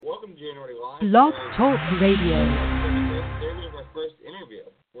Jnorty Live. Blog Talk Radio. Today we have our first interview.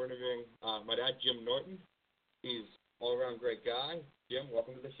 We're interviewing my dad, Jim Norton. He's all-around great guy. Jim,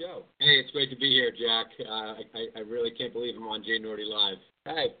 welcome to the show. Hey, it's great to be here, Jack. I really can't believe I'm on Jnorty Live.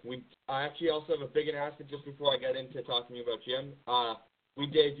 Hey, I actually also have a big announcement just before I get into talking about Jim. We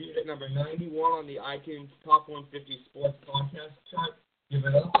debuted at number 91 on the iTunes Top 150 Sports Podcast chart. Give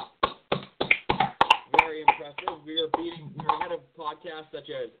it up. Very impressive. We're ahead of podcasts such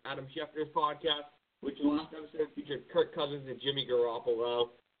as Adam Schefter's podcast, which last episode featured Kirk Cousins and Jimmy Garoppolo,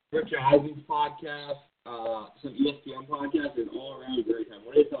 Rich Eisen's podcast, some ESPN podcasts, and all around a great time.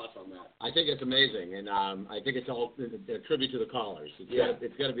 What are your thoughts on that? I think it's amazing, and I think it's all a tribute to the callers.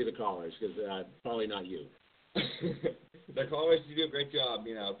 It's got to be the callers, because probably not you. The callers do a great job,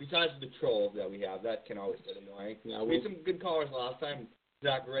 you know. Besides the trolls that we have, that can always get annoying. Yeah, we had some good callers last time.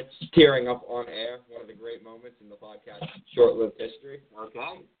 Zach Rich tearing up on air, one of the great moments in the podcast short-lived history. Okay.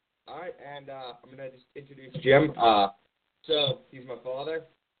 All right, and I'm going to just introduce Jim. So he's my father.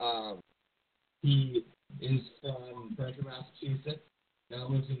 He is from Branchville, Massachusetts. Now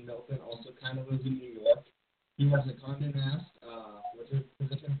lives in Milton. Also kind of lives in New York. He was a Condé Nast. What's your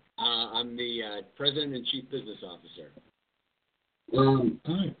position? I'm the President and Chief Business Officer. All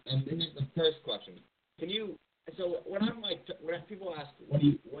right. And then the first question: So when people ask,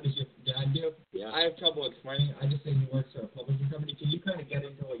 what does your dad do? Yeah. I have trouble explaining. I just say he works for a publishing company. Can you kind of get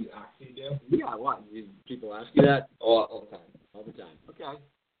into what you actually do? Yeah. What? People ask you that all the time. All the time. Okay.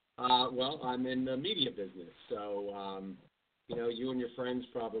 Well, I'm in the media business, so you and your friends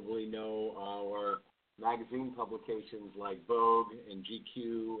probably know our magazine publications like Vogue and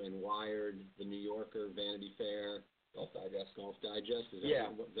GQ and Wired, The New Yorker, Vanity Fair, Golf Digest.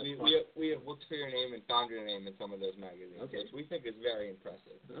 We have looked for your name and found your name in some of those magazines, which we think is very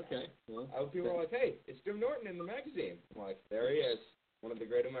impressive. Okay. Well, people are like, hey, it's Jim Norton in the magazine. I'm like, there he is, one of the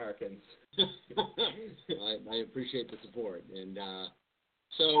great Americans. I appreciate the support, and I'm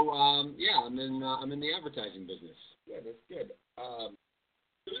in the advertising business. Yeah, that's good.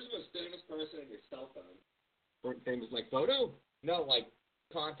 Who's the most famous person on your cell phone? Famous like photo? No, like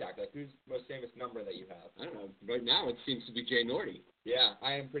contact. Like who's the most famous number that you have? I don't know. Right now it seems to be Jnorty. Yeah,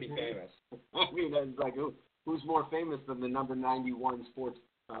 I am pretty famous. I mean, it's like who's more famous than the number 91 sports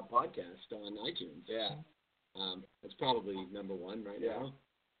podcast on iTunes? Yeah. It's probably number one right now.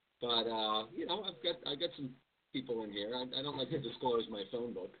 But I've got some people in here. I don't like to disclose my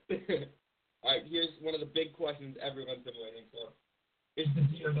phone book. All right, here's one of the big questions everyone's been waiting for. Is the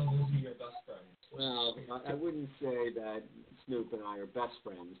Dear Lizzie your best friend? Well, I wouldn't say that Snoop and I are best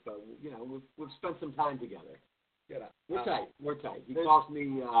friends, but we've spent some time together. Good. We're tight. He calls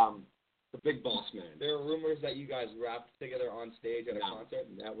me the big boss man. There are rumors that you guys rapped together on stage at a concert.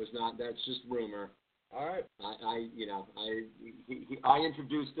 That's just rumor. All right. I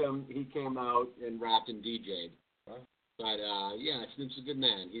introduced him. He came out and rapped and DJ'd. Huh? But Snoop's a good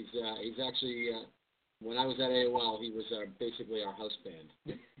man. He's actually. When I was at AOL, he was basically our house band.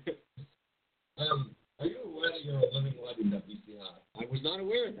 Are you aware that you're a living legend at BCI? I was not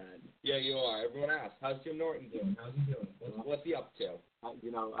aware of that. Yeah, you are. Everyone asks, how's Jim Norton doing? How's he doing? What's he up to? I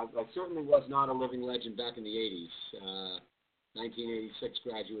certainly was not a living legend back in the 80s. 1986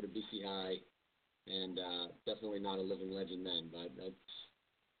 graduate of BCI, and definitely not a living legend then. But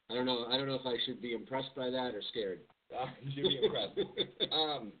I don't know if I should be impressed by that or scared. You should be impressed.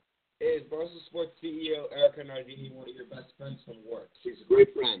 Is Barstool Sports CEO Erica Nardini one of your best friends from work? She's a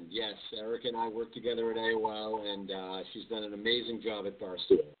great friend, yes. Erica and I work together at AOL, and she's done an amazing job at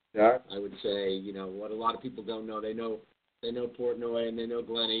Barstool. Yeah. I would say, what a lot of people don't know, they know Portnoy, and they know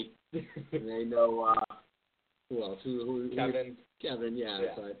Glennie, and they know, who else? Kevin, yeah.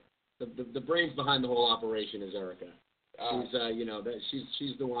 But the brains behind the whole operation is Erica.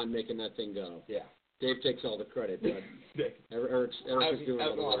 She's the one making that thing go. Yeah. Dave takes all the credit, but Eric's doing all the work.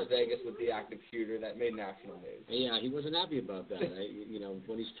 Out in Las Vegas with the active shooter that made national news. Yeah, he wasn't happy about that.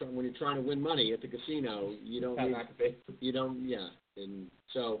 When you're trying to win money at the casino, you don't. And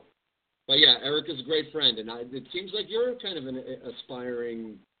so, but yeah, Erica's a great friend, and it seems like you're kind of an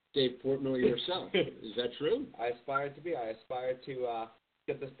aspiring Dave Portnoy yourself. Is that true? I aspire to be. I aspire to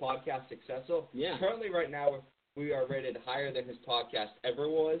get this podcast successful. Yeah. Currently, right now, we are rated higher than his podcast ever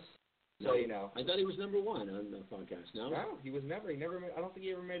was. So, I thought he was number one on the podcast, no? No, he was never. I don't think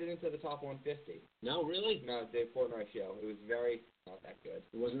he ever made it into the top 150. No, really? No, Dave Portnoy show. It was not that good.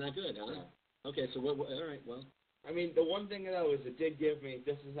 It wasn't that good, huh? No. Okay, so all right, well. I mean, the one thing, though, is it did give me,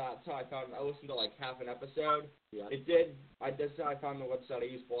 that's how I found, I listened to like half an episode. Yeah. That's how I found the website. I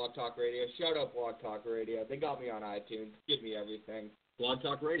used Blog Talk Radio. Shout out Blog Talk Radio. They got me on iTunes. Give me everything. Blog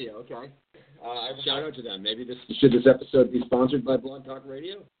Talk Radio, okay. Shout out to them. Maybe should this episode be sponsored by Blog Talk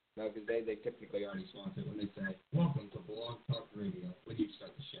Radio? No, because they typically already sponsor it when they say, "Welcome to Blog Talk Radio," when you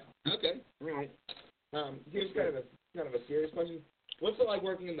start the show. Okay. All right. Here's kind of a serious question. What's it like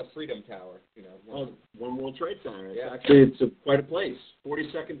working in the Freedom Tower? You know. One World Trade Center. Yeah. Actually, it's quite a place.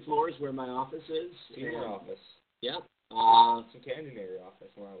 42nd floor is where my office is. Senior office. Yeah. Some candy near your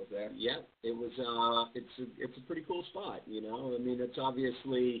office when I was there. Yeah. It was. It's a pretty cool spot. You know. I mean, it's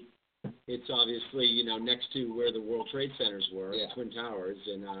obviously you know, next to where the World Trade Centers were, the Twin Towers,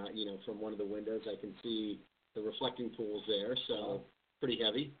 and you know, from one of the windows I can see the reflecting pools there. So pretty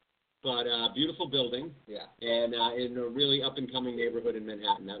heavy. But beautiful building, and in a really up-and-coming neighborhood in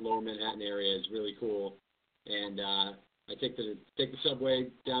Manhattan. That lower Manhattan area is really cool. And I take the subway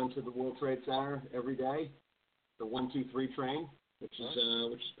down to the World Trade Center every day, the 123 train, which is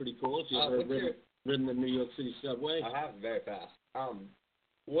pretty cool. If you've ever ridden the New York City subway. I have, very fast.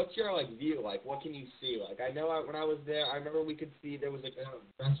 What's your view like? What can you see? Like, I know when I was there, I remember we could see there was a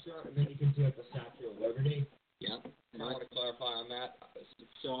restaurant, and then you could see the Statue of Liberty. Yeah. I want to clarify on that.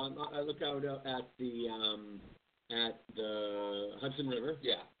 So I look out at the Hudson River.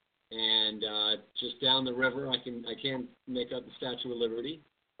 Yeah. And just down the river, I can make out the Statue of Liberty,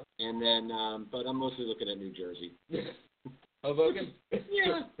 and then but I'm mostly looking at New Jersey. Hoboken.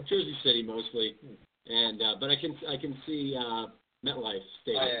 Yeah, Jersey City mostly, and but I can see MetLife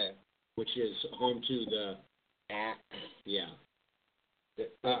Stadium, which is home to the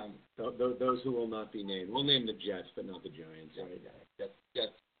those who will not be named. We'll name the Jets, but not the Giants.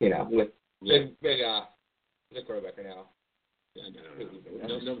 Jets. You know, with big the quarterback right now. I don't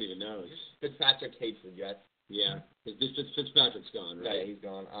know. Nobody even knows. Fitzpatrick hates the Jets. Yeah, Fitzpatrick's gone, right? Yeah, he's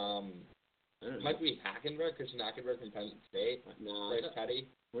gone. Might be Christian Hackenberg from Penn State. No, Bryce Petty.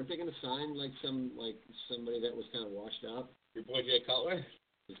 Weren't they going to sign somebody that was kind of washed up? Your boy Jay Cutler.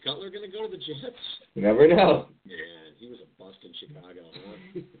 Is Cutler going to go to the Jets? You never know. Man, he was a bust in Chicago,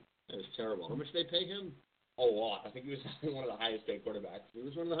 huh? That was terrible. How much did they pay him? A lot. I think he was one of the highest paid quarterbacks. He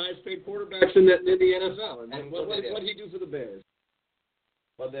was one of the highest paid quarterbacks in the NFL. And what did he do for the Bears?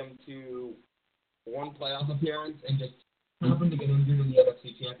 Led them to one playoff appearance and just happened to get injured in the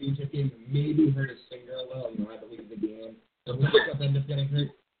NFC Championship game. Maybe hurt his finger a little. You know, had to leave the game. The backup ended up getting hurt.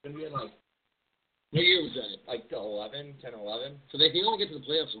 Then we had what year was that? 10, 11. So they can only get to the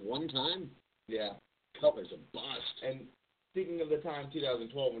playoffs one time? Yeah. Cutler's a bust. And speaking of the time, 2012,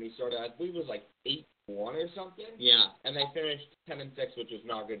 when he started, I believe it was 8-1 or something. Yeah. And they finished 10-6, which was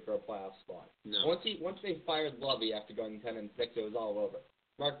not good for a playoff spot. No. Once they fired Lovey after going 10-6, it was all over.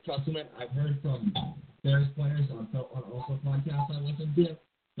 Mark Trestman, I've heard from Bears players on also podcasts I listened to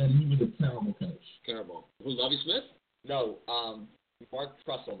that he was a terrible coach. Terrible. Who, Lovie Smith? No, Mark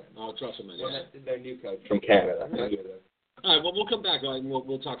Trestman. Oh, Trestman, yeah. Their new coach from Canada. All right, well, we'll come back and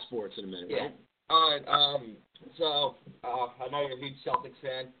we'll talk sports in a minute, right? All right, so I know you're a huge Celtics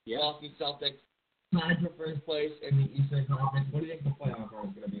fan. Yeah. Boston Celtics tied for first place in the Eastern Conference. What do you think the playoff run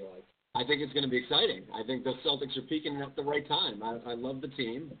is going to be like? I think it's going to be exciting. I think the Celtics are peaking at the right time. I love the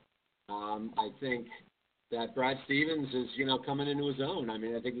team. I think that Brad Stevens is, coming into his own. I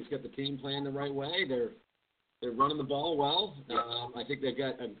mean, I think he's got the team playing the right way. They're running the ball well. I think they've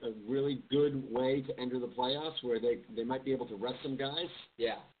got a really good way to enter the playoffs where they might be able to rest some guys.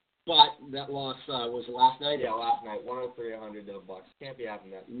 Yeah. But that loss was last night. Yeah, last night, 103-100 to the Bucks. Can't be having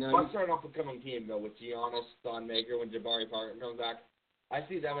that. No. Bucks are an up-and-coming team, though, with Giannis, Thon Maker, when Jabari Parker comes back. I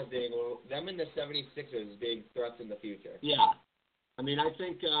see them as being them and the 76ers as being threats in the future. Yeah. I mean, I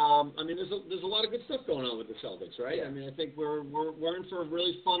think there's a lot of good stuff going on with the Celtics, right? Yeah. I mean, I think we're in for a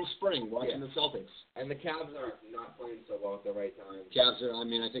really fun spring watching the Celtics. And the Cavs are not playing so well at the right time. Cavs are. I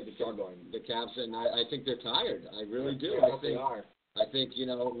mean, I think the Cavs, and I think they're tired. I really do. I think they are. I think,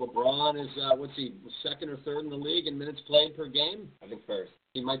 LeBron is, second or third in the league in minutes played per game? I think first.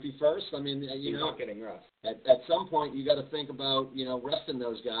 He might be first. I mean, he's not getting rest. At some point, you got to think about, resting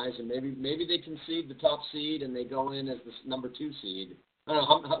those guys, and maybe they concede the top seed and they go in as the number 2 seed. I don't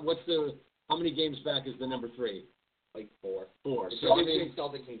know, how many games back is the number 3? Like 4. It's so between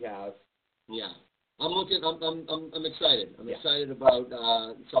Celtics and Cavs. Yeah. I'm excited. I'm excited about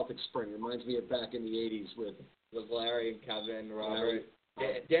Celtics spring. Reminds me of back in the 80s with Larry and Kevin, Robert.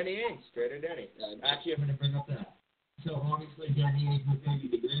 Danny Ainge, Trader Danny. Actually, I'm going to bring up that. So, obviously, Danny Ainge was maybe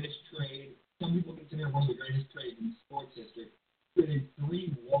the greatest trade. Some people consider it one of the greatest trades in sports history. Traded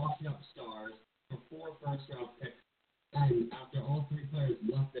 3 washed-up stars for 4 first-round picks. And after all 3 players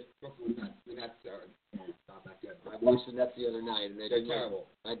left the Brooklyn Nets, the Nets are not that good. I watched the Nets the other night, and they're terrible.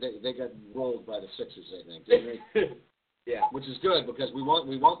 They got rolled by the Sixers, I think, didn't they? Yeah, which is good because we want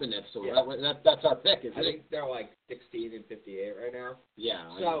the Nets to win. Yeah. That's our pick, isn't it? I think they're 16 and 58 right now. Yeah.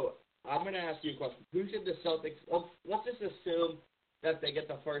 So I'm going to ask you a question. Who should the Celtics? Let's just assume that they get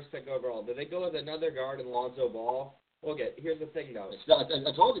the first pick overall. Do they go with another guard in Lonzo Ball? Okay, here's the thing, though. It's not,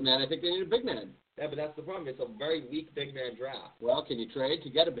 I told you, man. I think they need a big man. Yeah, but that's the problem. It's a very weak big man draft. Well, can you trade to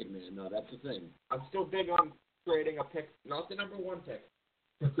get a big man? No, that's the thing. I'm still big on trading a pick, not the number 1 pick,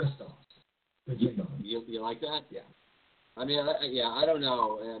 for Kristaps. For Jim Norton. You like that? Yeah. I mean, I don't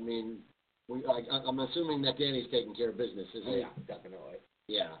know. I mean, I'm assuming that Danny's taking care of business, isn't he? Yeah, definitely.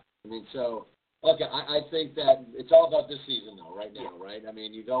 Yeah. I mean, so, okay, I think that it's all about this season, though, right now, right? I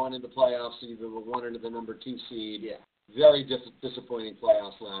mean, you go into the playoffs, you either the 1 or the number 2 seed. Yeah. Very disappointing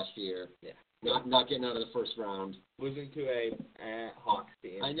playoffs last year. Yeah. Not getting out of the first round. Losing to a Hawks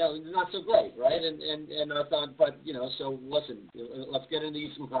team. I know, not so great, right? And I thought, but, so listen, let's get into the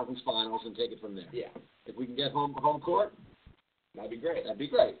Eastern Conference Finals and take it from there. Yeah. If we can get home court, that'd be great. That'd be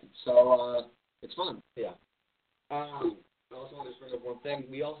great. So, it's fun. Yeah. I also want to bring up one thing.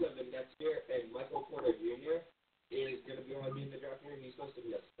 We also have the next year, and Michael Porter Jr. is going to be in the draft here, and he's supposed to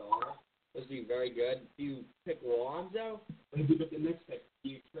be a star. Supposed to be very good. Do you pick Lonzo? Or do you pick the next pick? Do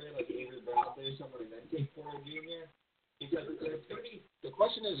you trade like Avery Bradley or someone and then take Porter Jr.? Because it's going to be. The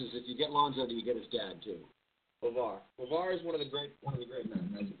question is if you get Lonzo, do you get his dad too? LeVar. LeVar is one of the great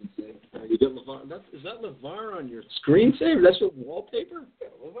men, as you can see. You get LeVar. Is that LeVar on your screensaver? That's your wallpaper?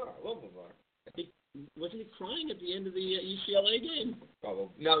 Yeah, LeVar. I love LeVar. Wasn't he crying at the end of the UCLA game?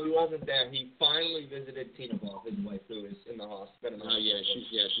 Probably. No, he wasn't there. He finally visited Tina Ball, his wife, who is in the hospital. Oh, yeah,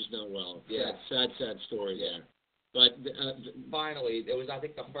 she's not well. Yeah. Sad story there. But finally, it was, I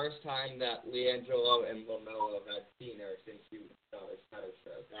think, the first time that LiAngelo and LaMelo had seen her since she had her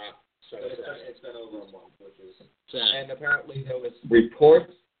stroke. It's been over a month, which is sad. And apparently there was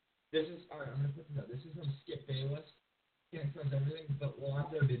reports. This is from Skip Bayless. Yeah, it says everything, but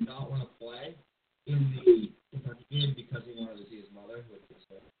Lonzo did not want to play in the Kentucky game because he wanted to see his mother, which is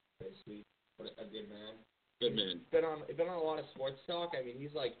very sweet. But a good man. Good man. Been on a lot of sports talk. I mean,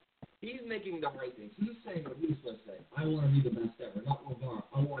 he's making the right things. He's saying what he's supposed to say. I want to be the best ever, not LeVar.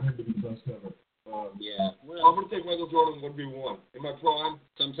 I want him to be the best ever. Yeah. Well, I'm going to take Michael Jordan 1v1 in my prime.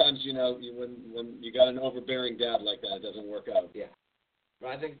 Sometimes, when you got an overbearing dad like that, it doesn't work out. Yeah. But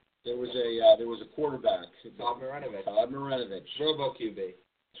I think there was a quarterback. Todd Marinovich. Robo QB.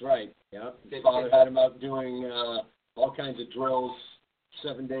 That's right. Yeah. His father had him out doing all kinds of drills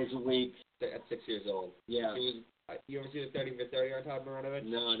 7 days a week. At 6 years old. Yeah. You ever see the 30 for 30 on Todd Marinovich?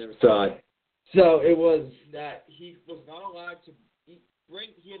 No, I never saw it. So it was that he was not allowed to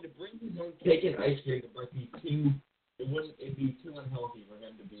he had to bring his own cake and ice cream, but it'd be too unhealthy for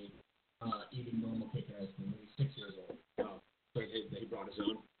him to be eating normal cake and ice cream when he's 6 years old. Oh. So he brought his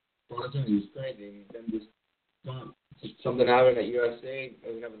own? He was crazy, and then just gone. Something happened at USC,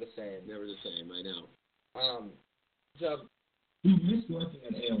 it was never the same. Never the same, I know. So he missed working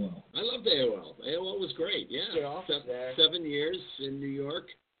at AOL. I loved AOL. AOL was great, yeah. 7 years in New York,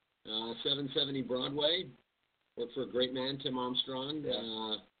 770 Broadway. Worked for a great man, Tim Armstrong. Yeah.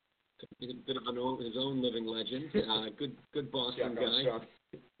 A bit of his own living legend. Good Boston guy.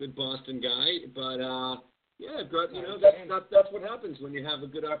 Good Boston guy. But yeah, that's what happens when you have a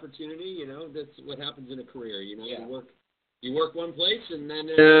good opportunity. That's what happens in a career. You work one place, and then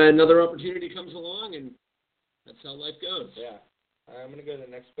another opportunity comes along, and that's how life goes. Yeah. I'm going to go to the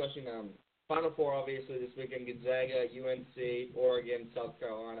next question. Final Four, obviously, this weekend: Gonzaga, UNC, Oregon, South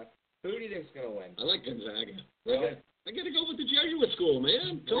Carolina. Who do you think's going to win? I like Gonzaga. Really? I got to go with the Jesuit school,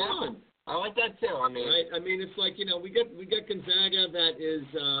 man. Come on. I like that too. I mean, right? I mean, it's like we got Gonzaga that is,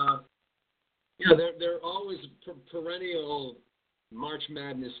 they're always a perennial March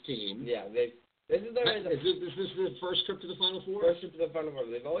Madness team. Yeah, This is this the first trip to the Final Four? First trip to the Final Four.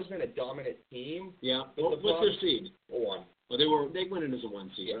 They've always been a dominant team. Yeah. What's their seed? 1. Well, they went in as a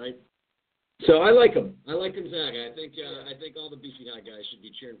 1 seed, right? So I like them. I like Gonzaga. I think all the BC High guys should be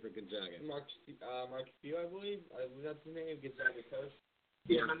cheering for Gonzaga. Mark Few, I believe that's the name, Gonzaga coach.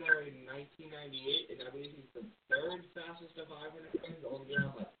 Yeah. I'm there in 1998, and I believe he's the 3rd fastest of 500 points, only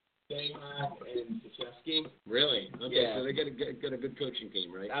behind Bayhawk and Krzyzewski. Really? Okay. Yeah. So they got a good coaching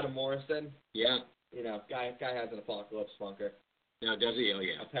team, right? Adam Morrison. Yeah. Guy has an apocalypse bunker. Now does he? Oh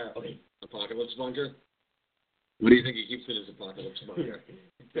yeah. Apparently. Apocalypse bunker. What do you think he keeps in his apocalypse bunker?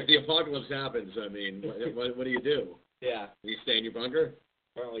 If the apocalypse happens, I mean, what do you do? Yeah. You stay in your bunker?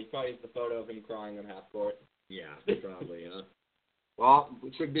 Apparently, he probably has the photo of him crying on half court. Yeah, probably, huh? Well,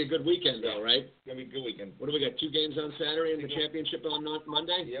 it should be a good weekend, though, right? It's going to be a good weekend. What do we got, 2 games on Saturday and the championship on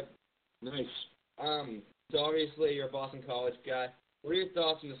Monday? Yep. Nice. So, obviously, you're a Boston College guy. What are your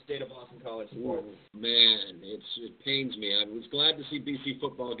thoughts on the state of Boston College sports? Man, it pains me. I was glad to see BC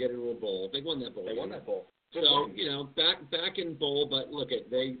football get into a bowl. They won that bowl. So, back in bowl, but look,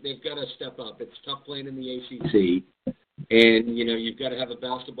 they've got to step up. It's tough playing in the ACC. And, you know, you've got to have a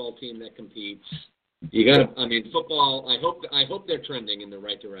basketball team that competes. You got to, I mean, football, I hope they're trending in the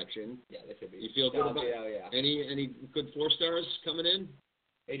right direction. Yeah, they should be. You feel good about Yeah. Any good 4-stars coming in?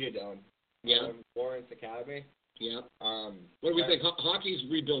 AJ Dillon. Yeah. Lawrence Academy. Yeah. What do we think? Hockey's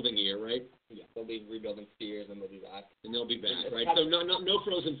rebuilding year, right? Yeah, they'll be rebuilding skiers and they'll be back. And they'll be back, right? So no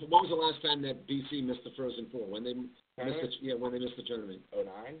Frozen. When was the last time that BC missed the Frozen Four? When they when they missed the tournament?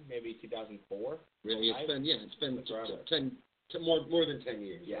 2009, maybe 2004. Really? It's been forever. more than 10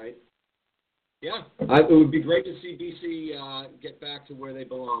 years, yeah. right? Yeah. It would be great to see BC get back to where they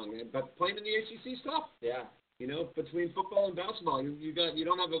belong. But playing in the ACC is tough. Yeah. You know, between football and basketball, you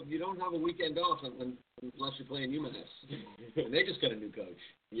don't have a weekend off unless you're playing UMass. And they just got a new coach.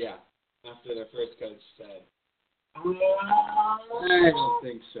 Yeah. After their first coach said, I don't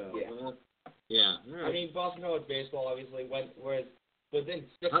think so. Yeah. Yeah. All right. I mean, Boston College baseball obviously whereas within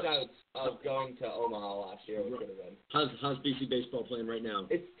 6 outs of going to Omaha last year, which would have been. How's BC baseball playing right now?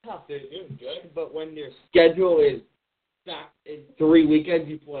 It's tough. They're doing good, but when their schedule is stacked in 3 weekends,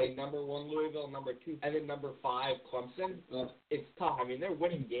 you play number 1 Louisville, number 2, and then number 5 Clemson. It's tough. I mean, they're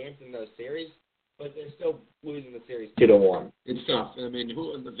winning games in those series, but they're still losing the series 2-1. It's tough. I mean,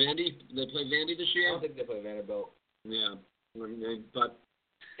 Vandy? They play Vandy this year? I don't think they play Vanderbilt. Yeah, but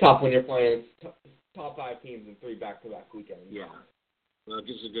tough when you're playing top 5 teams in 3 back-to-back weekends. Yeah. Well, it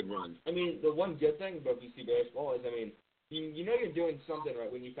gives a good run. I mean, the one good thing about BC baseball is, I mean, you know you're doing something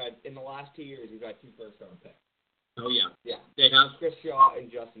right when you've had, in the last 2 years, you've had 2 first-round picks. Oh, yeah. Yeah. They have? Chris Shaw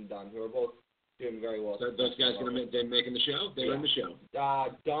and Justin Dunn, who are both doing very well. So those guys they're making the show? They're in the show.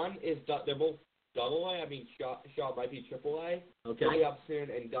 They're both double A. I mean, Shaw might be triple A. Okay. He'll be up soon,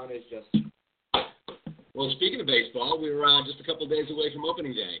 and Dunn is just... Well, speaking of baseball, we were just a couple of days away from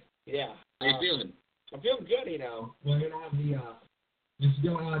opening day. Yeah. How you feeling? I'm feeling good, you know. We're going to have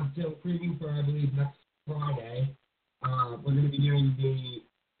the preview for, I believe, next Friday. We're going to be doing the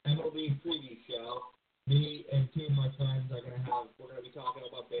MLB preview show. Me and 2 of my friends we're going to be talking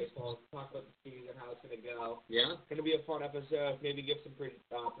about baseball, talk about the season, how it's going to go. Yeah? It's going to be a fun episode, maybe give some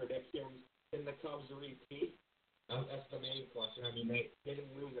predictions. Can the Cubs repeat? That's the main question. I mean, they didn't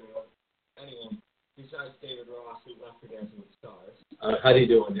lose anyone besides David Ross, who left for Dancing with the Stars. How do you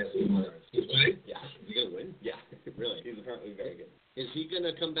do on Dancing with the Stars? He's winning? Yeah. Is he going to win? Yeah. Really? He's apparently very good. Is he going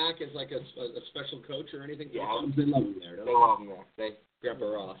to come back as like a special coach or anything? Yeah. They love him there, don't They love him there. Grandpa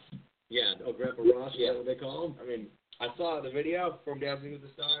Ross. Yeah. Oh, Grandpa Ross? Yeah. Is that what they call him? I mean, I saw the video from Dancing with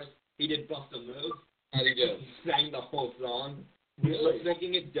the Stars. He did Bust a Move. How'd he do? He sang the whole song. Really? He was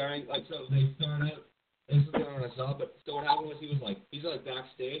singing it during, so they start out, this is what I saw, but so what happened was he's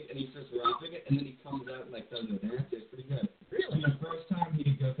backstage, and he starts rapping it, and then he comes out and, does the dance. It's pretty good. Really? The first time he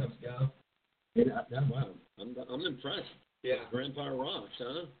did Go Cubs Go. Yeah, wow. I'm impressed. Yeah. Grandpa Ross,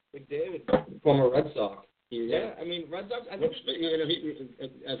 huh? Big David. Former Red Sox. Yeah. I mean, Red Sox, I Well,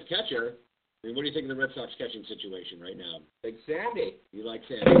 think, as a catcher, I mean, what do you think of the Red Sox catching situation right now? Big Sandy. You like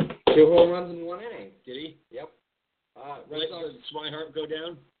Sandy? 2 home runs in 1 inning. Did he? Yep. Red Sox. Did Swihart go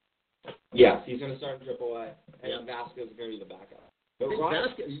down? Yes, he's going to start in AAA, and Yeah. Vasquez is going to be the backup.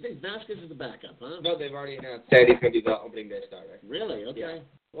 You think Vasquez is the backup, huh? No, they've already announced Sandy's going to be the opening day starter. Really? Okay. Yeah.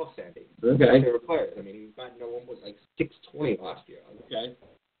 Love Sandy. Okay. My favorite players. I mean, he batted no one was 620 last year. Okay.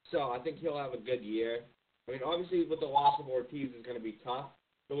 So I think he'll have a good year. I mean, obviously with the loss of Ortiz is going to be tough.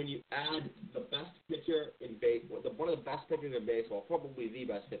 But when you add the best pitcher in baseball, one of the best pitchers in baseball, probably the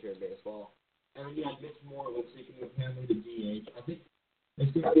best pitcher in baseball, and then you have Mitch Moore, which you can do apparently the DH. I think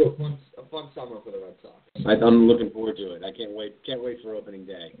it's going to be a fun summer for the Red Sox. I'm looking forward to it. I can't wait. Can't wait for opening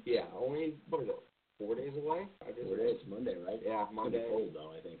day. Yeah, only 4 days away. 4 days. Monday, right? Yeah, Monday. It's cold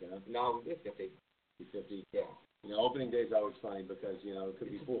though, I think, huh? No, it's 50. 50. Yeah. You know, opening day is always funny because it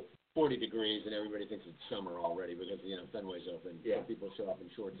could be 40 degrees and everybody thinks it's summer already because Fenway's open. Yeah. So people show up in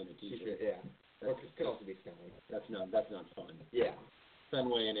shorts and a t-shirt. Yeah. Or it could also be snowing. That's not fun. Yeah.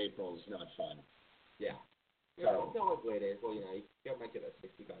 Fenway in April is not fun. Yeah. So- Until late April, you might get a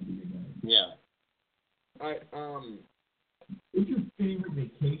 65-degree day. Yeah. All right. What's your favorite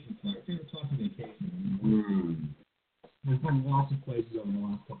vacation spot? Favorite spot for vacation? We've been lots of places over the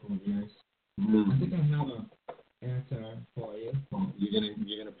last couple of years. I think I have an answer for you. You're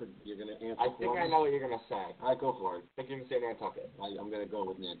gonna answer. I think I know what you're gonna say. All right, go for it. I think you're gonna say Nantucket. I'm gonna go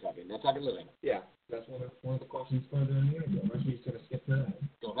with Nantucket. Nantucket living. Yeah. That's one of the questions further in the interview. Unless you're just going to skip to that.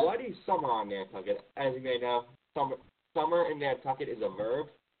 Go ahead. Why do you summer on Nantucket? As you may know, summer in Nantucket is a verb.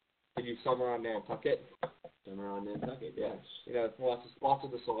 Did you summer on Nantucket? Somewhere on Nantucket, Yeah. yes. You know, lots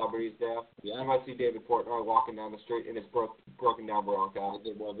of the celebrities there. Yeah. You might see David Portnoy walking down the street in his broken down Bronco.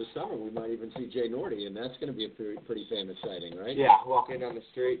 Well, this summer we might even see Jnorty, and that's going to be a pretty famous sighting, right? Yeah, walking down the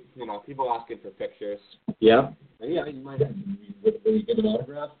street. You know, people asking for pictures. Yeah. Yeah, you might have. Will you get an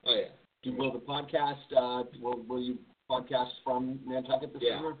autograph? Oh yeah. Will the podcast? Will you podcast from Nantucket this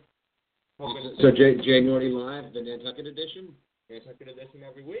summer? So Jnorty Live, the Nantucket edition. Nantucket edition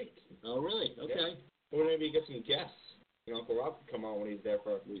every week. Oh really? Okay. Yeah. We're gonna maybe get some guests. You know, Uncle Rob could come on when he's there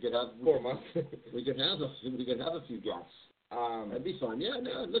for we could have 4 months. we could have a few guests. That'd be fun. Yeah,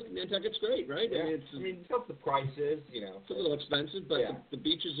 no, look, Nantucket's great, right? Yeah. I mean, it's not the prices, you know. It's a little expensive, but the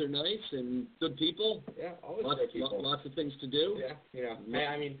beaches are nice and good people. Yeah, always good people. Lots of things to do. Yeah, you know.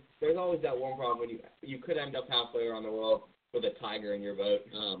 I mean, there's always that one problem when you could end up halfway around the world with a tiger in your boat.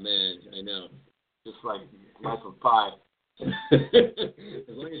 Oh man, I know. Just like Life of Pi. as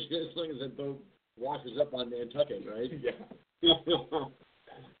long as that boat washes up on Nantucket, right? Yeah.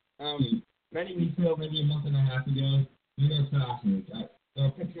 Many weeks ago, maybe a month and a half ago, New York Fashion Week. There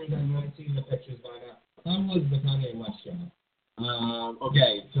are pictures, I've already seen the pictures by now. How was the Kanye West show?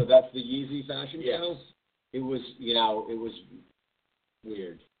 Okay, so that's the Yeezy fashion show? Yes. It was, it was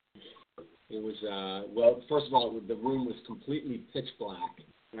weird. It was, well, first of all, the room was completely pitch black.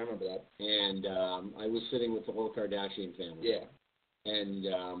 I remember that. And I was sitting with the whole Kardashian family. Yeah. And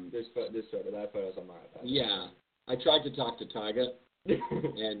this photo, that photo's on my iPad. Yeah. I tried to talk to Tyga,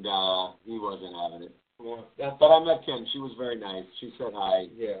 and he wasn't having it. Yeah. But I met Kim. She was very nice. She said hi.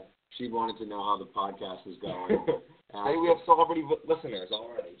 Yeah. She wanted to know how the podcast was going. Hey, we have celebrity listeners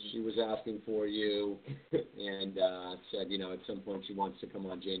already. She was asking for you, and said, at some point she wants to come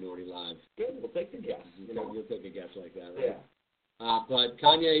on Jnorty Live. Good. We'll take the guess. You'll take a guess like that, right? Yeah. But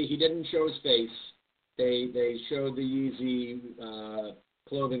Kanye, he didn't show his face. They showed the Yeezy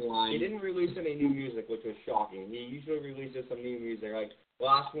clothing line. He didn't release any new music, which was shocking. He usually releases some new music. Like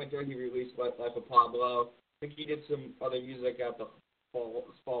last winter, he released Life of Pablo. I think he did some other music at the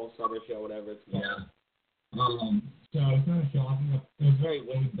fall summer show, whatever it's called. Yeah. So it's kind of shocking. It was a very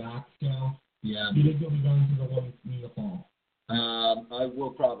laid back show. Yeah. You think you'll be going to the one in the fall? I will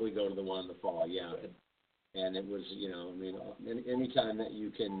probably go to the one in the fall. Yeah. And it was, anytime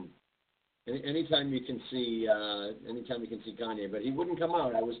you can see Kanye, but he wouldn't come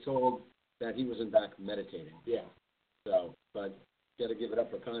out. I was told that he was in back meditating. Yeah. So, but gotta give it up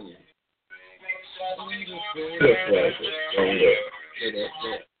for Kanye. All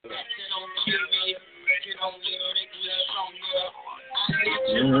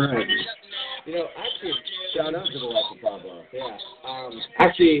right. Actually, shout out to the Life of Pablo. Yeah.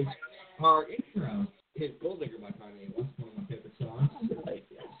 Actually, our intro is Gold Digger by Kanye West, one of my favorite songs. Right.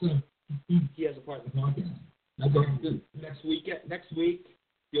 Yeah. So he has a part in the podcast. That's what I'm doing. Next week,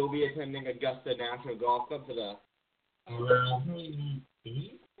 you'll be attending Augusta National Golf Club for the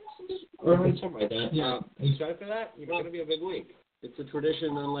something like that. Yeah. Are you excited for that? It's going to be a big week. It's a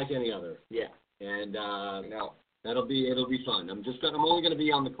tradition unlike any other. Yeah. And it'll be fun. I'm only going to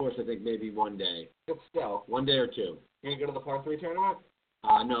be on the course, I think, maybe one day. So, 1 day or two. You going to go to the par 3 tournament?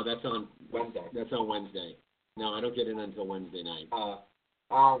 No, that's on Wednesday. That's on Wednesday. No, I don't get in until Wednesday night.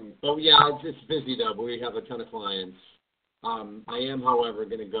 But yeah, it's busy though. But we have a ton of clients. I am, however,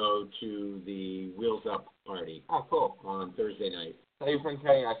 going to go to the Wheels Up party. Oh, cool. On Thursday night. Tell your friend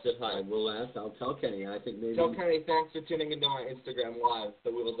Kenny I said hi. I will ask. I'll tell Kenny. I think maybe. Tell Kenny thanks for tuning into my Instagram live.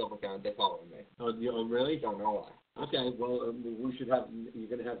 The Wheels Up account. They follow me. Oh, really? Don't know why. Okay. Well, we should have. You're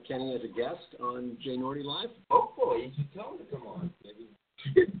going to have Kenny as a guest on Jnorty Live. Hopefully, you should tell him to come on. Maybe.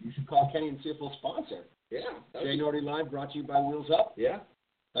 You should call Kenny and see if he'll sponsor. Yeah. Jnorty Live brought to you by Wheels Up. Yeah.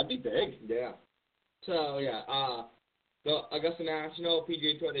 That'd be big. Yeah. So, the Augusta National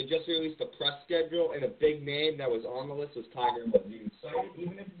PGA Tour, they just released a press schedule, and a big name that was on the list was Tiger Woods. Are you excited?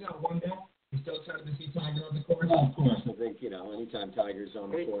 Even if it's not one day, you still excited to see Tiger on the course? Oh, of course. I think, anytime Tiger's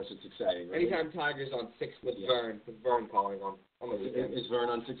on the course, it's exciting, right? Anytime Tiger's on 6 with Vern calling on the weekend. Is Vern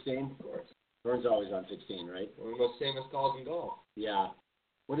on 16? Of course. Vern's always on 16, right? One of the most famous calls in golf. Yeah.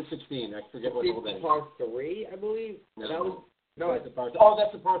 What is 16? I forget what hole that is. Par 3, I believe. No, that's the par. Oh,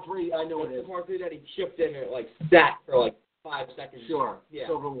 that's the par 3. I know what it is. The par 3 that he chipped in and sat for 5 seconds. Sure. Yeah.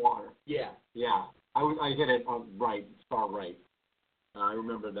 Over water. Yeah. Yeah. I hit it right, far right. I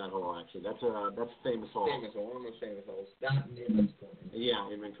remember that hole actually. That's a famous hole. Famous hole, one of the most famous holes. That Inman Corner. Yeah,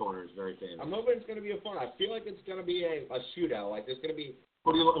 Inman Corner is very famous. I'm hoping it's going to be a fun. I feel like it's going to be a shootout. There's going to be.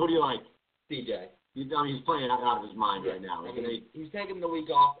 Who do you like? DJ. He's playing out of his mind right now. He's taking the week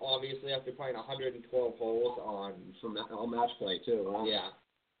off, obviously, after playing 112 holes on some all match play too. Huh? Yeah,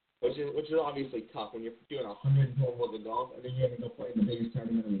 which is obviously tough when you're doing 112 holes of golf, and then you have to go play in the biggest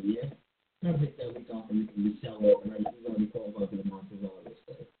tournament of the year. Kind of take that week off and you can just sell it, and then you're going to be qualified for the Masters,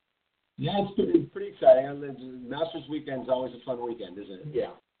 obviously. Yeah, it's pretty exciting. Masters weekend's always a fun weekend, isn't it?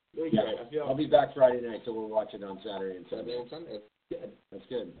 Yeah. Really Yeah. great. I'll be back Friday night, so we'll watch it on Saturday and Saturday Sunday. and Sunday. Good. That's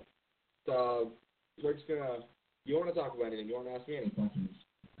good. So, we're just gonna. You want to talk about anything? You want to ask me any questions?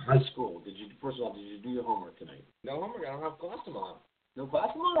 High school. First of all, did you do your homework tonight? No homework. I don't have class tomorrow. No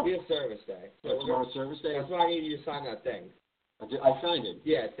class tomorrow? We have service day. So Tomorrow's service day? that's why I need you to sign that thing. I signed it.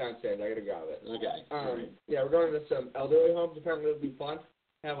 Yeah, it's downstairs. I gotta grab it. Okay. Right. Yeah, we're going to some elderly homes. Apparently, it'll be fun.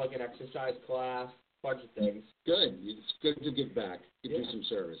 Have like an exercise class, bunch of things. Good. It's good to give back. Give you Yeah. some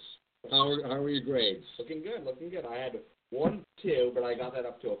service. How are your grades? Looking good. I had 1, 2, but I got that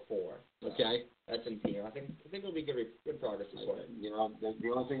up to a 4. So Okay. that's in team. I think it'll be good progress this way. You know, the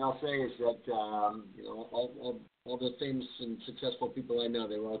only thing I'll say is that you know, all the famous and successful people I know,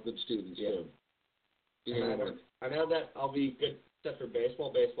 they were all good students too. Yeah. I know that I'll be good set for baseball.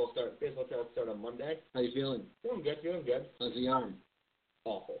 Baseball tryouts start on Monday. How you feeling? Feeling good. How's the arm?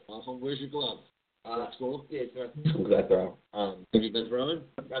 Awful. Where's your glove? At school? Yeah, it's not throw. Have you been throwing?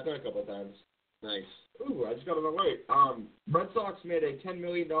 I've thrown a couple of times. Nice. Ooh, I just got an alert. Red Sox made a $10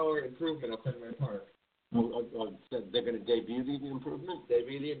 million improvement up Fenway Park. They're going to debut the improvement?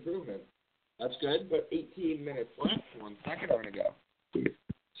 Debut the improvement. That's good. But 18 minutes left. 1 second or to go.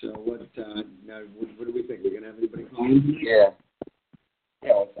 So what do we think? We're going to have anybody call in? Yeah.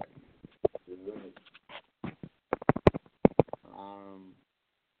 Yeah, 1 second.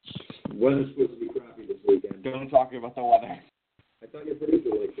 Weather's supposed to be crappy this weekend. Don't talk about the weather. I thought your producer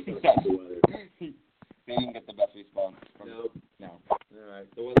liked to talk about the weather. They didn't get the best response. No. All right.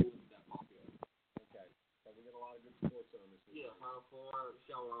 The weather wasn't that popular. Okay. So we got a lot of good sports on this weekend. Yeah, Final Four,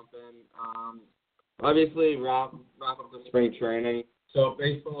 show romping. Obviously, wrap up the spring training. So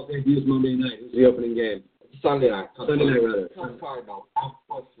baseball debuts Monday night. Who's the opening game? Sunday night. Sunday night, rather. Cardinal.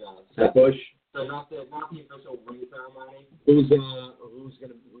 At Bush. So not the official ring ceremony. Who's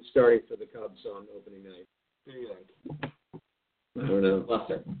starting for the Cubs on opening night? Who do you think? I don't know.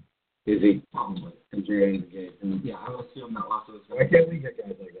 Lester. Is he? Probably. Enjoying the game. Yeah, I would assume that Lester was. Why can't we get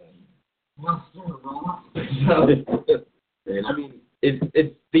guys like that? I mean,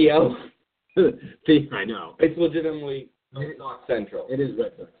 it's Theo. I know. It's legitimately Red Sox Central. It is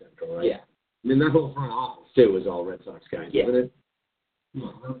Red Sox Central, right? Yeah. I mean, that whole front office, too, is all Red Sox guys, isn't it? Yeah,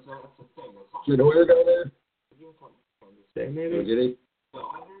 that's the thing. Did Hoyer go there? Maybe. Or did he?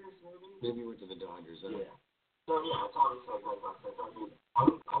 Dodgers, Maybe he went to the Dodgers, huh? Yeah. So, yeah, it's obviously like Red Sox.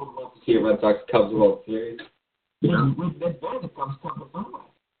 I would love to see a Red Sox Cubs World Series. Yeah, they're the Cubs Cup of Fenway.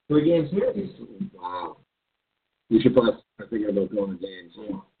 3 game series. Wow. We should probably start thinking about going to games.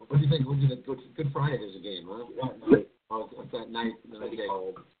 Yeah. What do you think? Good Friday there's a game, huh? That night. Oh, it's that night. It'll be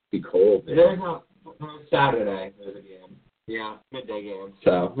cold. Be cold. Man. There's Saturday. There's a game. Yeah. Midday game.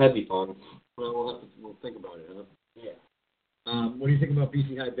 So that'd be fun. Well, we'll think about it, huh? Yeah. What do you think about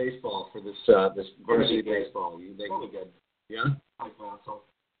BC High baseball for this varsity baseball? You think? Probably good. Yeah. High Council.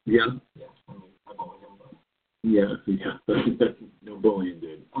 Yeah. Yeah. I mean, I bully him, but. Yeah. No bullying,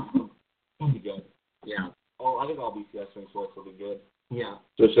 dude. It'll be good. Yeah. Oh, I think all BCS swing sports will be good. Yeah.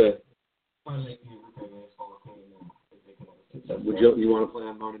 Just finally, baseball Would you want to play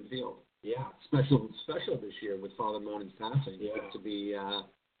on Monin Field? Yeah. Special this year with Father Monin's passing. Yeah. To be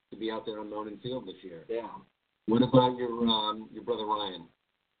out there on Monin Field this year. Yeah. What about your brother Ryan?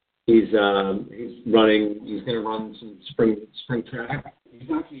 He's running. He's going to run some spring track. He's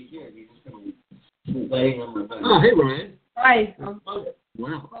actually here. He's just going to be laying on my bed. Oh, hey Ryan. Hi.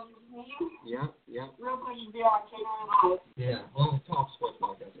 Wow. Yeah. Yeah. One of the top sports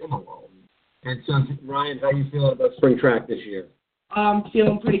podcasts in the world. And so, Ryan, how you feeling about spring track this year? I'm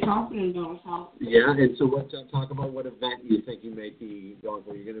feeling pretty confident about myself. Yeah, and so talk about what event you think you may be going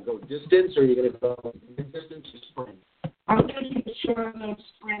for. You're going to go distance, or are you going to go distance or sprint? I'm going to be sure the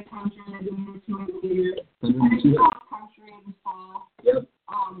sprint country and the movement of the year. And cross country in the fall. Yep.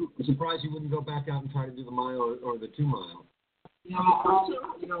 I'm surprised you wouldn't go back out and try to do the mile or the 2 mile. Yeah,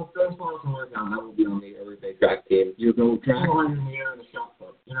 baseball doesn't work out. That will be on the everyday track team. You go track? 400 in the air and a shot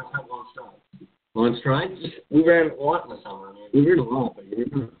put. You know, have long strides. On strides? We ran a lot in the summer. I mean, we ran a lot, but you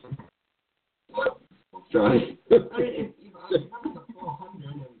ran strides. I mean, if I remember the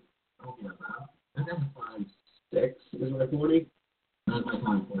 400 and I'll be about. And then the 5.6 is my 40. Not my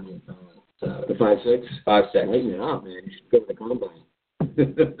time 40 in so the 5.6? 5.6. Lighten it up, man. You should go to the combine.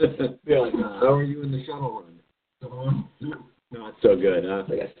 Feel like how are you in the shuttle run? Not so good, huh?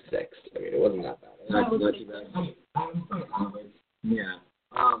 I guess 6th. I mean, it wasn't that bad. Not too bad. I'm pretty average. Yeah.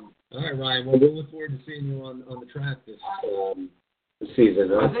 All right, Ryan. Well, we'll look forward to seeing you on the track this season.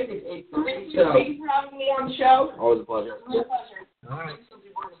 Huh? I think it's 8:30. Thank you for having me on the show. Always a pleasure. My pleasure. All right. So if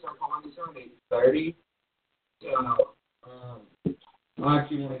you want to start calling, it's on 8:30. So, I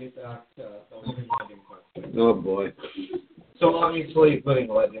actually want to get back to the living legend question. Oh, boy. So obviously, living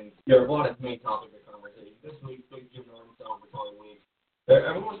legends, there are a lot of main topics of conversation. This week, big Jim Norton celebratory week.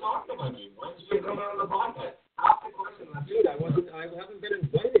 Everyone's talking about you. When's you coming on the podcast? Ask the question. Dude, I haven't been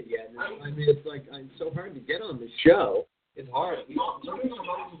invited yet. I mean, it's like, it's so hard to get on the show. It's hard. You don't know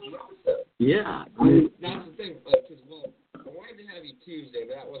how to do the episode. Yeah. I mean, that's the thing, because, I wanted to have you Tuesday,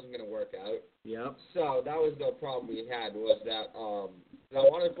 but that wasn't going to work out. Yep. So that was the problem we had, was that, I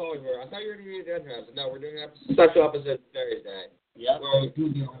wanted to call you, I thought you were going to be a dead man, so no, we're doing a special episode Thursday. Yep. Where we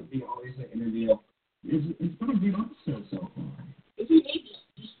do the always interview. It's been a good episode so far. If you need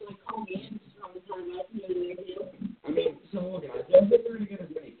just like call me in, just on the time out to the interview. I mean, so look, I don't think we're gonna get as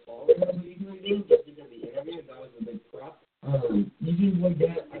many callers as we usually do, just because the interview, that was the big prep. Usually we'll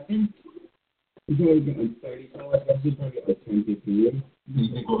get, I think, we'll probably get like 30 callers, I think we'll get like 10, 15. You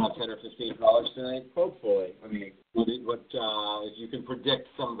think we'll have 10 or 15 callers tonight? Hopefully. I mean, What if you can predict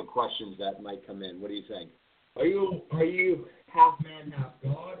some of the questions that might come in? What do you think? Are you half man, half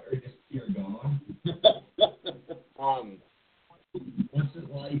God, or just pure God? What's it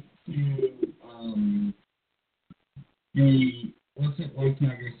like to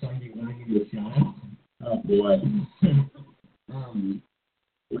have your son be winning you a shot? Oh, boy.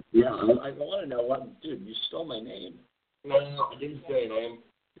 Yeah, I want to know what, dude, you stole my name. no, I didn't say your name.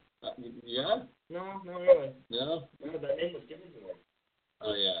 Yeah? No, not really. No? No, that name was given to me.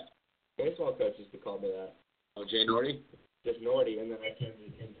 Oh, yeah. Baseball coach used to call me that. Oh, Jnorty? Jnorty, and then I changed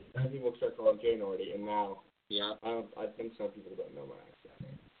it into, then people start calling Jnorty, and now, Yeah. I think some people don't know my accent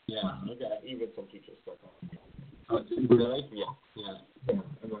name. Yeah, okay. Even some teachers start calling me. Oh, really? Yeah. Yeah.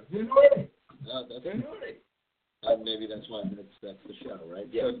 I'm like, Jnorty! Oh, that's Jnorty! maybe that's why that's the show, right?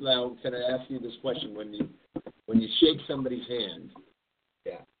 Yeah. So now, can I ask you this question? When you shake somebody's hand,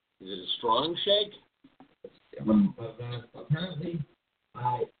 Yeah. is it a strong shake? Apparently,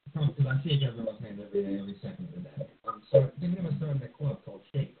 because I shake everyone's hand every day, every second of the day. So thinking of starting a club called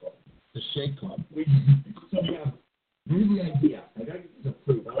Shake Club. The Shake Club. We have, here's the idea. I gotta get this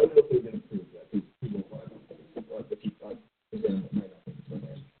approved. I don't know if they've been approved yet. These people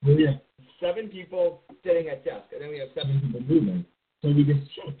we have 7 people sitting at desk, and then we have 7 people moving. So we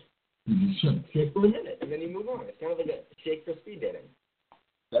just shake. Shake for a minute. and then you move on. It's kind of like a shake for speed dating.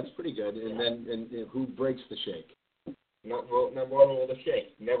 That's pretty good. And then who breaks the shake? Number one rule of the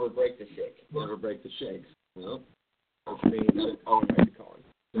shake: never break the shake. Never break the shakes. Well, Which means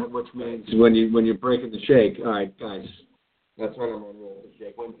which means when you're breaking the shake, all right, guys. That's my number one rule of the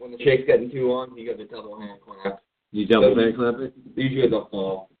shake. When the shake's getting too long, you got the double hand clamp. You double hand clamp it? Usually they'll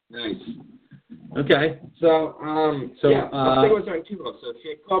fall. Nice. Okay. So yeah, I think we're starting 2 of. So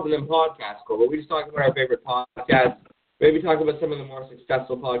Shake Club and then Podcast Club. But we just talk about our favorite podcasts. Maybe talk about some of the more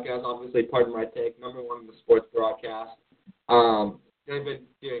successful podcasts. Obviously, Pardon My Take, number 1 in the sports broadcast. They've been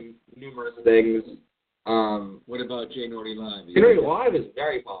doing numerous things. What about Jnorty Live? Jnorty Live is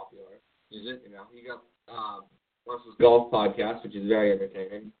very popular. Is it? You know, you got Russell's Golf Podcast, which is very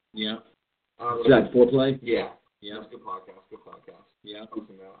entertaining. Yeah. Is that Foreplay? Yeah. Yeah. That's a good podcast. Good podcast. Yeah.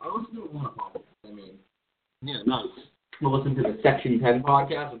 I listen to a lot of podcasts. I mean, Yeah, nice. I listen to the Section 10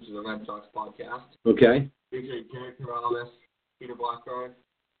 podcast, which is a Red Sox podcast. Okay. Featuring Jerry Corrales, Peter Blackburn.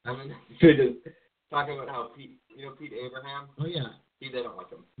 I mean, they're just talking about how Pete Abraham. Oh yeah. They don't like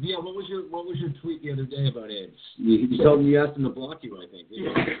him. Yeah. What was your tweet the other day about Edge? You told him you asked him to block you, I think.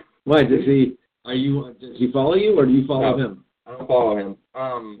 Why does he? Does he follow you or do you follow him? I don't follow him.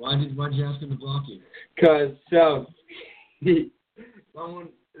 Why did you ask him to block you? Because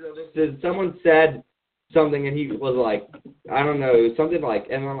someone said something and he was like, I don't know, something like,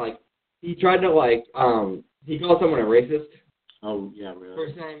 and then like he tried to like he called someone a racist. Oh yeah, really? For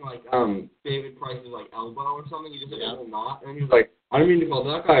saying like David Price's like elbow or something. He just said elbow not, and he was like, I don't mean to call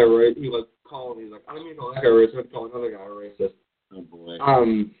that guy a racist. He was like, I don't mean to call that guy a racist. I call another guy a racist. Oh boy.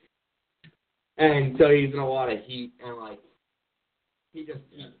 And so he's in a lot of heat, and like he didn't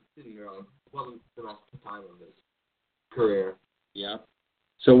really wasn't the best time of his career. Yeah.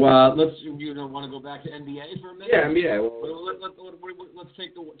 So let's want to go back to NBA for a minute? Yeah, NBA. Well, let's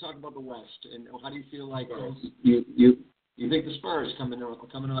talk about the West, and how do you feel like you think the Spurs coming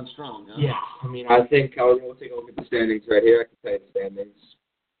on strong? Huh? Yeah, I mean, I think we'll take a look at the standings right here. I can tell you the standings.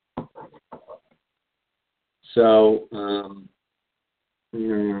 So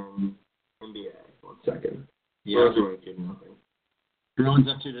NBA. 1 second. Yeah. Bruins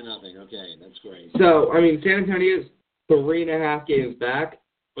up 2-0. Okay, that's great. So, I mean, San Antonio's 3.5 games back,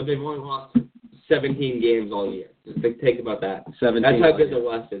 but they've only lost 17 games all year. Just think about that. 17. That's how good the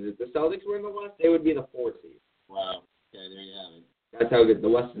West is. If the Celtics were in the West, they would be the 4th seed. Wow. Okay, there you have it. That's how good. The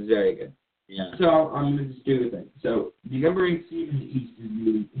West is very good. Yeah. So I'm going to just do the thing. So the number 8 seed in the East is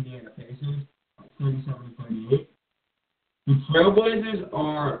the Indiana Pacers, 37-28. The Trailblazers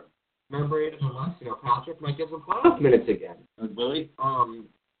are number 8 in the West. You know, Patrick might get some playoff minutes again. Really?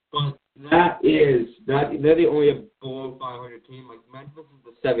 But they're the only below 500 team. Like Memphis is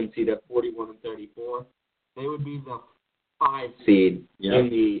the 7th seed at 41-34. They would be the 5 seed in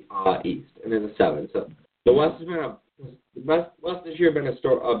the East, and then the 7th. So the West has been West this year been a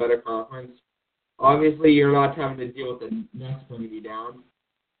better conference. Obviously, you're not having to deal with the Nets bringing you down.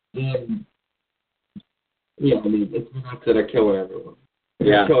 And yeah, I mean, it's the Nets that are killing everyone.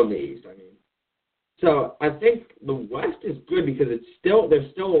 They're killing the East. I mean. So I think the West is good because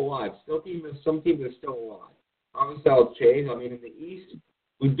they're still alive. Some teams are still alive. Obviously, that'll change. I mean, in the East,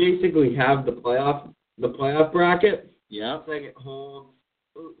 we basically have the playoff bracket. Yeah. I think it holds.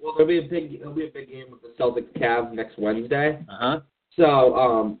 Well, there'll be a big game with the Celtics Cavs next Wednesday.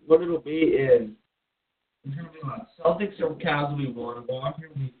 So what it'll be is it's gonna be like Celtics or Cavs will be 1,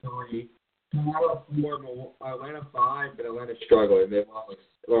 Washington will be 3, Toronto 4, Atlanta 5, but Atlanta's struggling. They've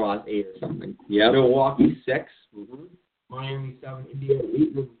lost 8 or something. Yeah. Milwaukee 6. Mm-hmm. Miami 7, Indiana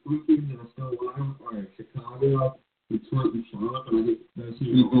 8. The 3 teams that are still alive are Chicago, Detroit, and Charlotte. But I think those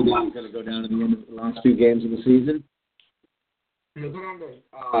teams are going to go down in the end of the last 2 games of the season. They're going to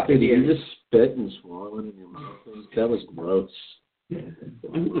Did you just spit and swallow it in your mouth? That was gross. I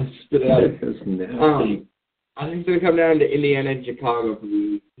want to spit it out. That was nasty. I think it's going to come down to Indiana and Chicago for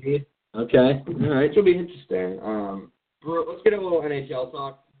the East. Okay. All right. It should be interesting. Let's get a little NHL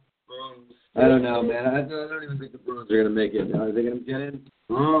talk. Bruins. I don't know, man. I don't even think the Bruins are going to make it. Are they going to get in?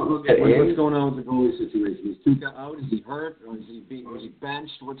 What's going on with the goalie situation? Is Tuca out? Is he hurt? Or was he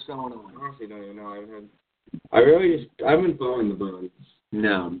benched? What's going on? Honestly, don't even know. I've been following the Bruins.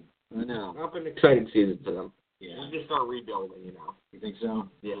 No. I know. It's been an exciting season for them. Yeah. We'll just start rebuilding, you know. You think so?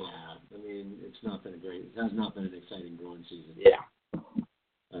 Yeah. I mean, it has not been an exciting Bruins season. Yeah.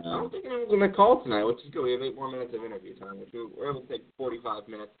 I don't think anyone's going to call tonight, which is good. We have 8 more minutes of interview time, which we're able to take 45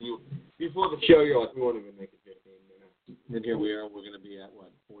 minutes. Before the show, you're like, we won't even make it 15 minutes. And here we are. We're going to be at, what,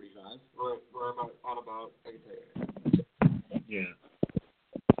 45? We're about, I can tell you. Yeah.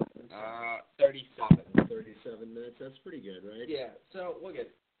 37. 37 minutes. That's pretty good, right? Yeah. So, look at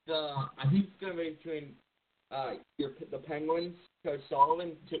I think it's going to be between the Penguins, Coach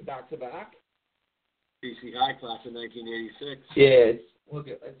Sullivan, back-to-back. BC High class in 1986. Yeah,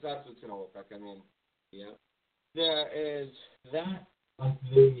 that's what's going to look like. I mean, yeah. There is that. Like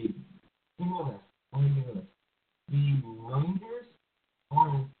the Rangers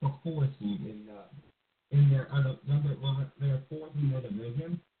are the 4th seed in their 4th in their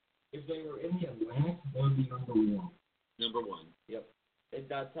division. If they were in the Atlantic, they would be number 1. Number 1. Yep. And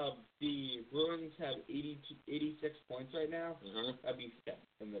that's how the Bruins have 86 points right now. That'd be 5th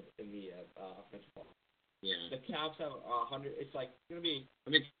in the offensive ball. Yeah. The Caps have 100. It's like it's gonna be.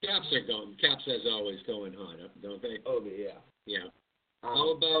 I mean, Caps as always going hard, don't they? Oh yeah. Yeah. How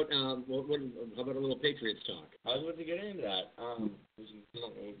about how about a little Patriots talk? I was about to get into that. Did you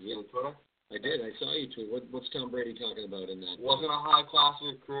see on Twitter? I did. I saw you tweet. What's Tom Brady talking about in that? Wasn't a high class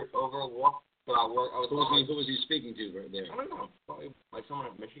recruit overlooked. But who was he speaking to right there? I don't know. Probably like someone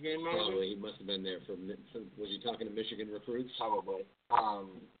at Michigan, maybe. Probably. He must have been there was he talking to Michigan recruits? Probably.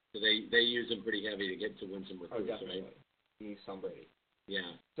 So they use him pretty heavy to get to win some recruits, right? He needs somebody.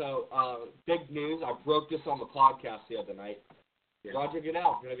 Yeah. So, big news. I broke this on the podcast the other night. Yeah. Roger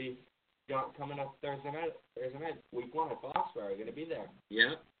Goodell going to be coming up Thursday night, week 1 at Foxborough. Going to be there.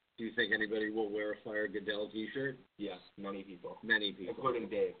 Yeah. Do you think anybody will wear a Fire Goodell T-shirt? Yes, many people. Many people. Including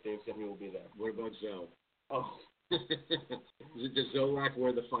Dave. Dave said he will be there. What about Zoe? Oh. Does Zolak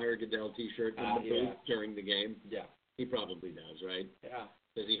wear the Fire Goodell T-shirt in the booth during the game? Yeah. He probably does, right? Yeah.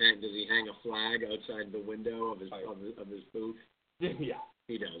 Does he hang a flag outside the window of his booth? Yeah.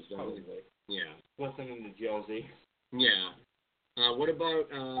 He does, doesn't he? Yeah. Listening to Josie. Yeah. What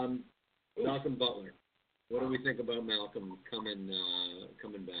about Malcolm Butler? What do we think about Malcolm coming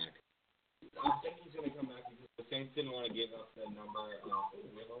back? I think he's going to come back because the Saints didn't want to give up the number. We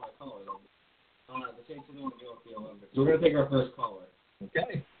have a lot of callers. The Saints didn't want to give up the Olympics. So we're going to take our first caller.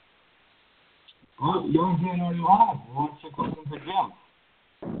 Okay. Oh, you're on Jnorty Live. What's your question for Jim?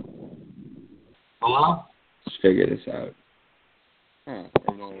 Hello? Let's figure this out. Yeah, I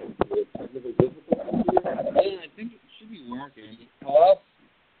think it should be working. Hello?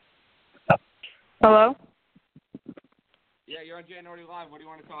 Hello? Yeah, you're on Jnorty Live. What do you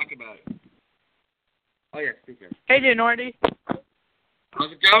want to talk about? Oh, yeah, speaker. Hey, Jnorty.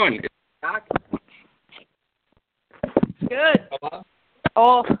 How's it going? Back? Good. Hello?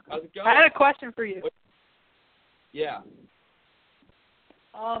 Oh, How's it going? I had a question for you. Yeah.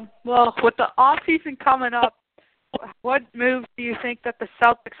 Well, with the off season coming up, what moves do you think that the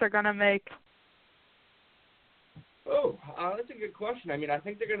Celtics are going to make? Oh, that's a good question. I mean, I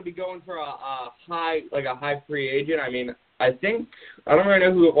think they're going to be going for a high free agent. I mean, I don't really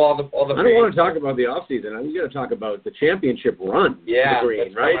know who all the. I don't want to talk about the offseason. I'm going to talk about the championship run. Yeah, the Green,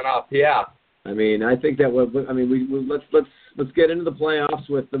 that's right? coming up. Yeah. I mean, I think that let's get into the playoffs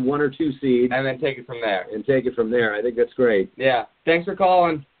with the 1 or 2 seed, and then take it from there. I think that's great. Yeah. Thanks for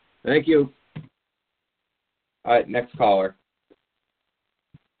calling. Thank you. All right, next caller.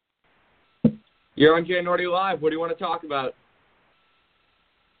 You're on Jnorty Live. What do you want to talk about?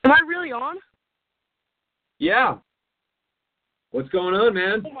 Am I really on? Yeah. What's going on,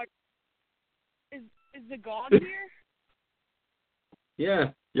 man? Oh my! Is the God here?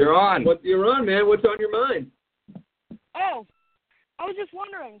 Yeah. You're on. You're on, man. What's on your mind? Oh, I was just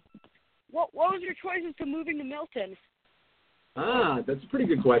wondering, what was your choices to moving to Milton? That's a pretty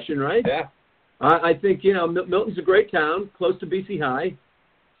good question, right? Yeah. I think, Milton's a great town, close to BC High,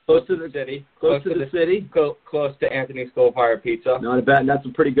 close to the city, close to the city, close to Anthony's School Fire Pizza. Not a bad. That's a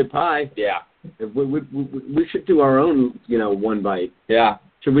pretty good pie. Yeah. We should do our own, one bite. Yeah.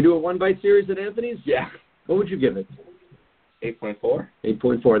 Should we do a one bite series at Anthony's? Yeah. What would you give it? 8.4.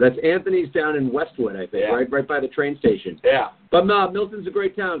 8.4. That's Anthony's down in Westwood, I think, yeah. right by the train station. Yeah. But Milton's a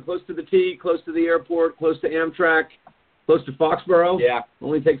great town, close to the T, close to the airport, close to Amtrak, close to Foxborough. Yeah.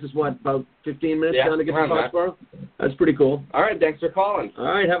 Only takes us, about 15 minutes down to get to that. Foxborough? That's pretty cool. All right, thanks for calling. All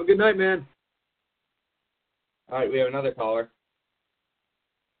right, have a good night, man. All right, we have another caller.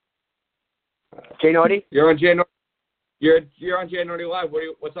 Jnorty? You're on Jnorty. You're on Jnorty Live.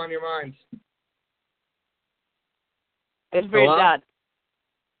 What's on your mind? It's for your dad.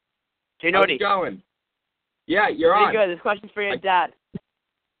 How's Jnorty. it going? Yeah, you're on. Pretty good. This question's for your dad.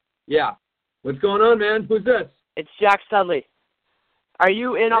 Yeah. What's going on, man? Who's this? It's Jack Studley. Are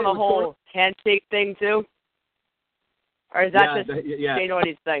you in on the whole handshake thing, too? Or is that just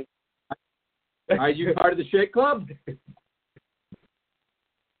Jnorty's thing? Are you part of the Shake Club?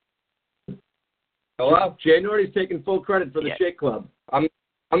 Hello? Jnorty's taking full credit for the Shake Club. I'm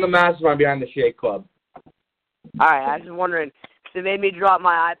the mastermind behind the Shake Club. All right, I was just wondering, because it made me drop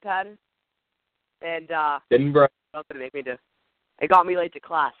my iPad, and Didn't break. something to make me do. It got me late to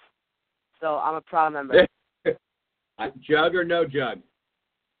class, so I'm a proud member. Jug or no jug?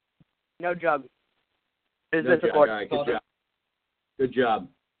 No jug. No Business jug. support. All right, good job. Good job.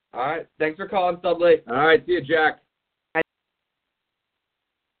 All right, thanks for calling, Studley. All right, see you, Jack.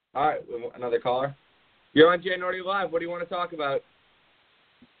 All right, another caller. You're on Jnorty Live. What do you want to talk about?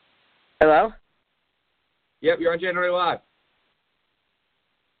 Hello? Yep, you're on Jnorty Live.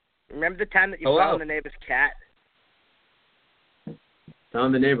 Remember the time that you Hello? found the neighbor's cat?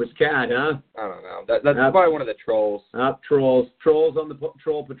 Found the neighbor's cat, huh? I don't know. That's probably one of the trolls. Trolls. Trolls on the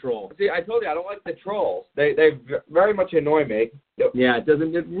troll patrol. See, I told you I don't like the trolls. They very much annoy me. Yeah, it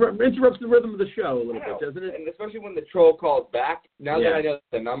interrupts the rhythm of the show a little bit, doesn't it? And especially when the troll calls back. Now that I know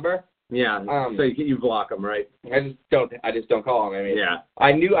the number. Yeah. So you block them, right? I just don't call them. I mean, yeah.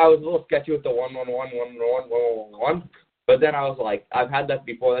 I knew I was a little sketchy with the 111, but then I was like, I've had that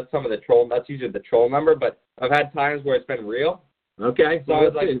before. That's that's usually the troll number, but I've had times where it's been real. Okay. So I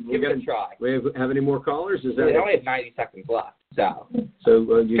was like, give it a try. We have any more callers? We only have 90 seconds left. So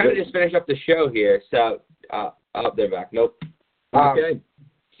you kind of just finish up the show here. So, they're back. Nope. Okay.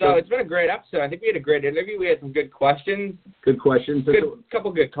 So it's been a great episode. I think we had a great interview. We had some good questions. Good questions.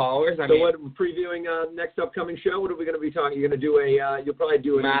 Couple good callers. What, previewing next upcoming show? What are we going to be talking? You're going to do you'll probably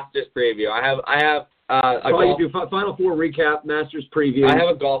do a Masters preview. I have do Final Four recap, Masters preview. I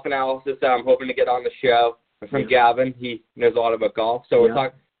have a golf analysis that I'm hoping to get on the show. My friend Gavin, he knows a lot about golf, so we're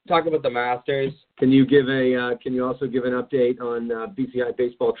talking about the Masters. Can you also give an update on BCI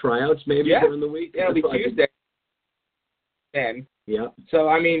baseball tryouts maybe during the week? Yeah, it'll be Tuesday. Then. Yeah. So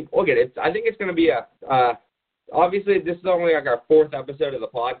I mean, look at it. I think it's going to be obviously this is only like our 4th episode of the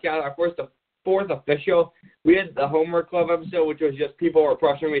podcast. Our fourth official. We had the Homework Club episode, which was just people were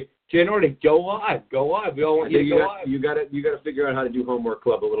pressuring me. Jnorty, go live. We all want you to go live. You got to figure out how to do Homework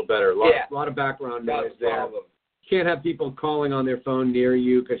Club a little better. A lot of background noise there. Problem. You can't have people calling on their phone near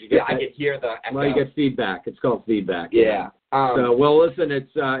you because you get. I could hear the echo. Well, you get feedback. It's called feedback. Yeah. So listen,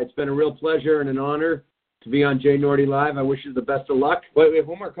 it's been a real pleasure and an honor to be on Jnorty Live. I wish you the best of luck. Wait, we have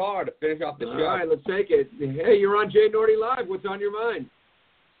one more caller to finish off the show. All right, let's take it. Hey, you're on Jnorty Live. What's on your mind?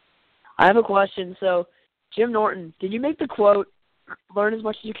 I have a question. So, Jim Norton, did you make the quote, learn as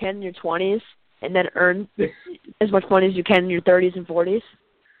much as you can in your 20s and then earn as much money as you can in your 30s and 40s?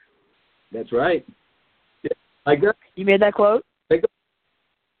 That's right. You made that quote?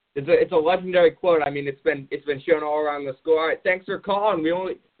 It's a legendary quote. I mean, it's been shown all around the school. All right, thanks for calling.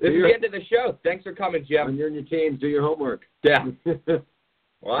 This is the end of the show. Thanks for coming, Jim. When you're in your teams, do your homework. Yeah.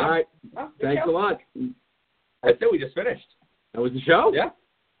 All right. Thanks a lot. That's it. We just finished. That was the show? Yeah.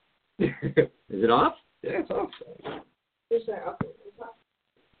 Is it off? Yeah, it's off. Is that up?